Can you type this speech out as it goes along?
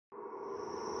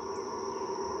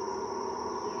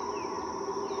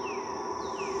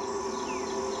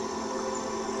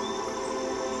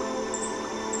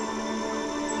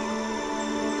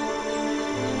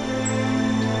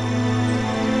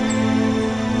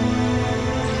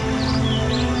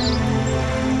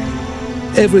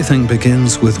Everything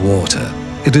begins with water.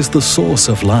 It is the source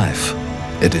of life.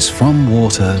 It is from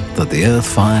water that the earth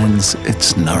finds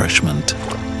its nourishment.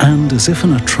 And as if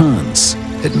in a trance,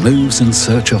 it moves in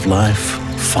search of life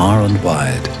far and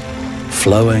wide,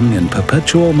 flowing in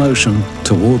perpetual motion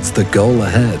towards the goal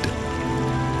ahead.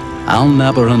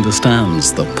 Naba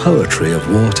understands the poetry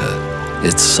of water,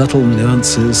 its subtle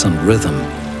nuances and rhythm,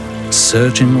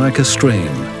 surging like a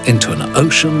stream into an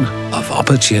ocean of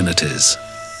opportunities.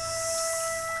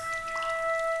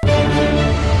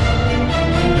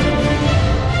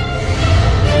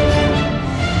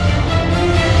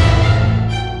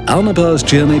 Naba's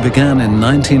journey began in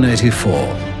 1984,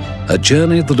 a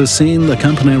journey that has seen the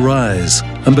company rise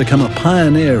and become a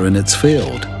pioneer in its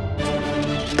field.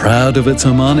 Proud of its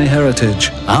Omani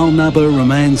heritage, Naba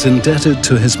remains indebted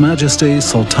to His Majesty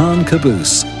Sultan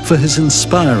Qaboos for his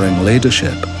inspiring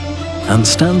leadership and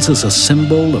stands as a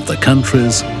symbol of the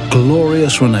country's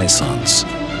glorious renaissance.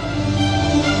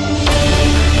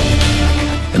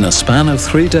 In a span of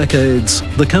 3 decades,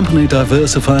 the company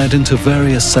diversified into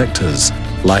various sectors,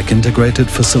 like integrated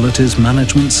facilities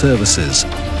management services,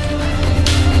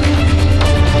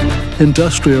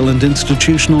 industrial and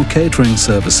institutional catering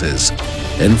services,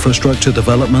 infrastructure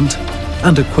development,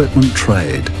 and equipment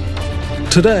trade.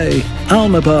 Today,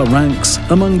 Naba ranks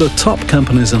among the top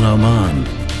companies in Oman.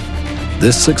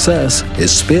 This success is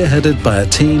spearheaded by a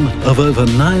team of over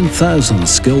 9,000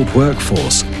 skilled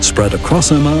workforce spread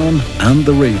across Oman and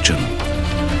the region.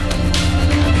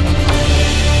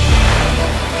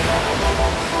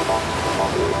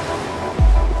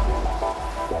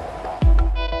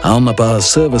 Naba's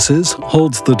services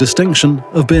holds the distinction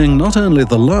of being not only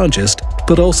the largest,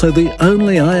 but also the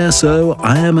only ISO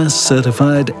IMS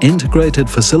certified integrated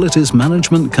facilities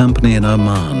management company in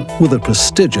Oman, with a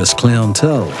prestigious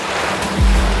clientele.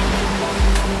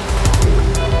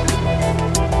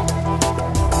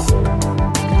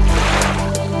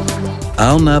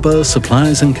 Naba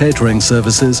Supplies and Catering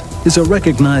Services is a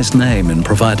recognized name in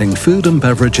providing food and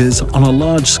beverages on a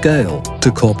large scale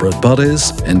to corporate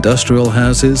bodies, industrial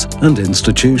houses, and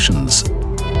institutions.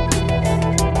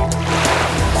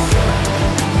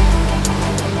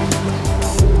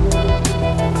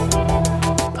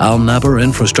 Naba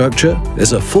Infrastructure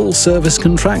is a full-service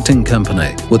contracting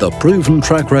company with a proven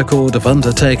track record of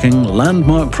undertaking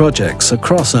landmark projects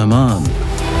across Oman.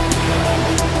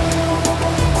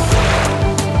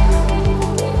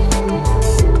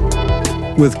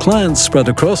 With clients spread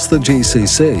across the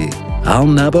GCC,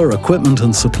 Naba Equipment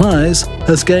and Supplies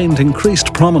has gained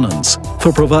increased prominence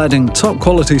for providing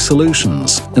top-quality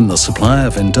solutions in the supply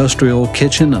of industrial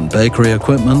kitchen and bakery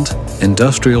equipment,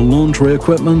 industrial laundry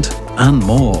equipment, and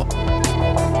more.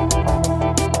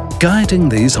 Guiding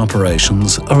these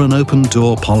operations are an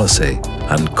open-door policy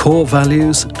and core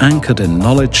values anchored in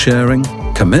knowledge sharing,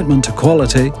 commitment to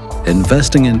quality,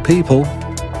 investing in people,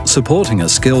 supporting a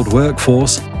skilled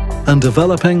workforce, and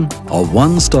developing a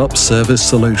one-stop service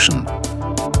solution.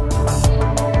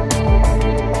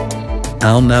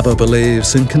 Naba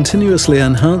believes in continuously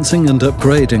enhancing and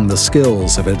upgrading the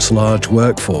skills of its large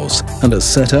workforce and has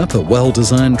set up a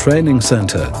well-designed training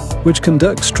center, which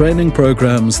conducts training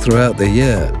programs throughout the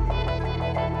year.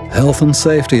 Health and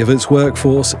safety of its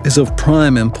workforce is of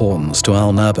prime importance to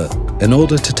Naba. In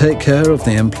order to take care of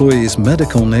the employees'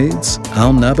 medical needs,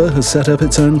 Naba has set up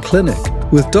its own clinic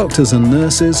with doctors and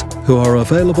nurses who are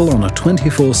available on a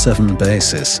 24/7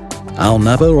 basis.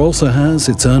 Naba also has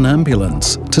its own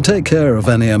ambulance to take care of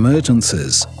any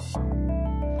emergencies.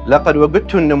 لقد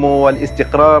وجدت النمو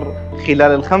والاستقرار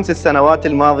خلال ال5 سنوات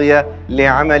الماضية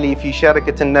لعملي في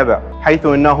شركة النبع، حيث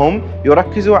أنهم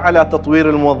يركزوا على تطوير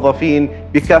الموظفين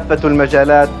بكافة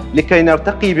المجالات لكي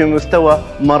نرتقي بمستوى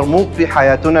مرموق في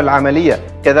حياتنا العملية.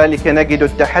 كذلك نجد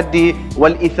التحدي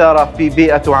والإثارة في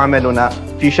بيئة عملنا.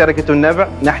 في شركة النبع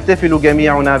نحتفل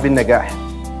جميعنا بالنجاح.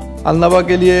 नबा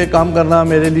के लिए काम करना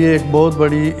मेरे लिए एक बहुत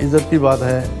बड़ी इज़्ज़त की बात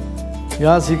है।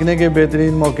 यहाँ सीखने के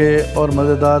बेहतरीन मौके और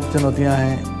मज़ेदार चुनौतियाँ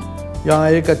हैं। यहाँ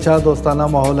एक अच्छा दोस्ताना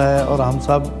माहौल है और हम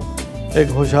सब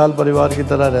एक खुशहाल परिवार की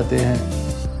तरह रहते हैं।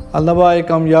 नबा एक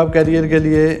कामयाब कैरियर के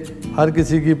लिए हर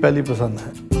किसी की पहली पसंद है।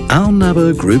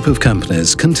 Naba group of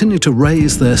companies continue to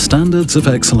raise their standards of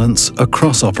excellence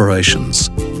across operations.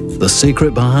 The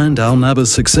secret behind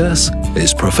Naba's success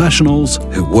is professionals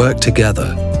who work together,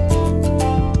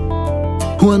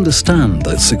 who understand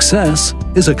that success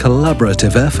is a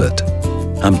collaborative effort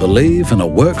and believe in a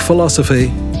work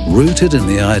philosophy rooted in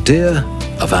the idea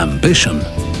of ambition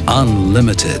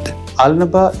unlimited.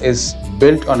 Naba is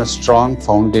built on a strong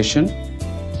foundation,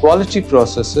 quality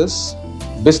processes,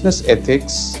 business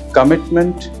ethics,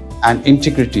 commitment, and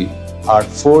integrity are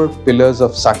 4 pillars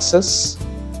of success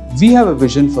We have a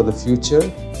vision for the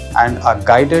future and are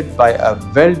guided by a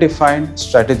well-defined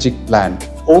strategic plan.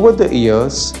 Over the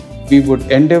years, we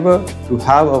would endeavor to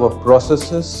have our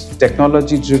processes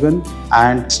technology-driven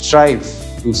and strive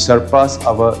to surpass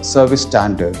our service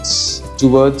standards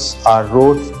towards our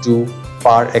road to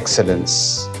par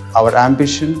excellence. Our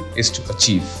ambition is to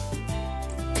achieve.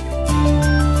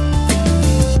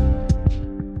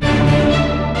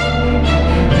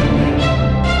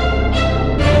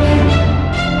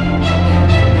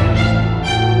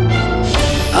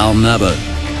 Naba,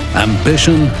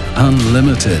 ambition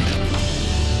unlimited.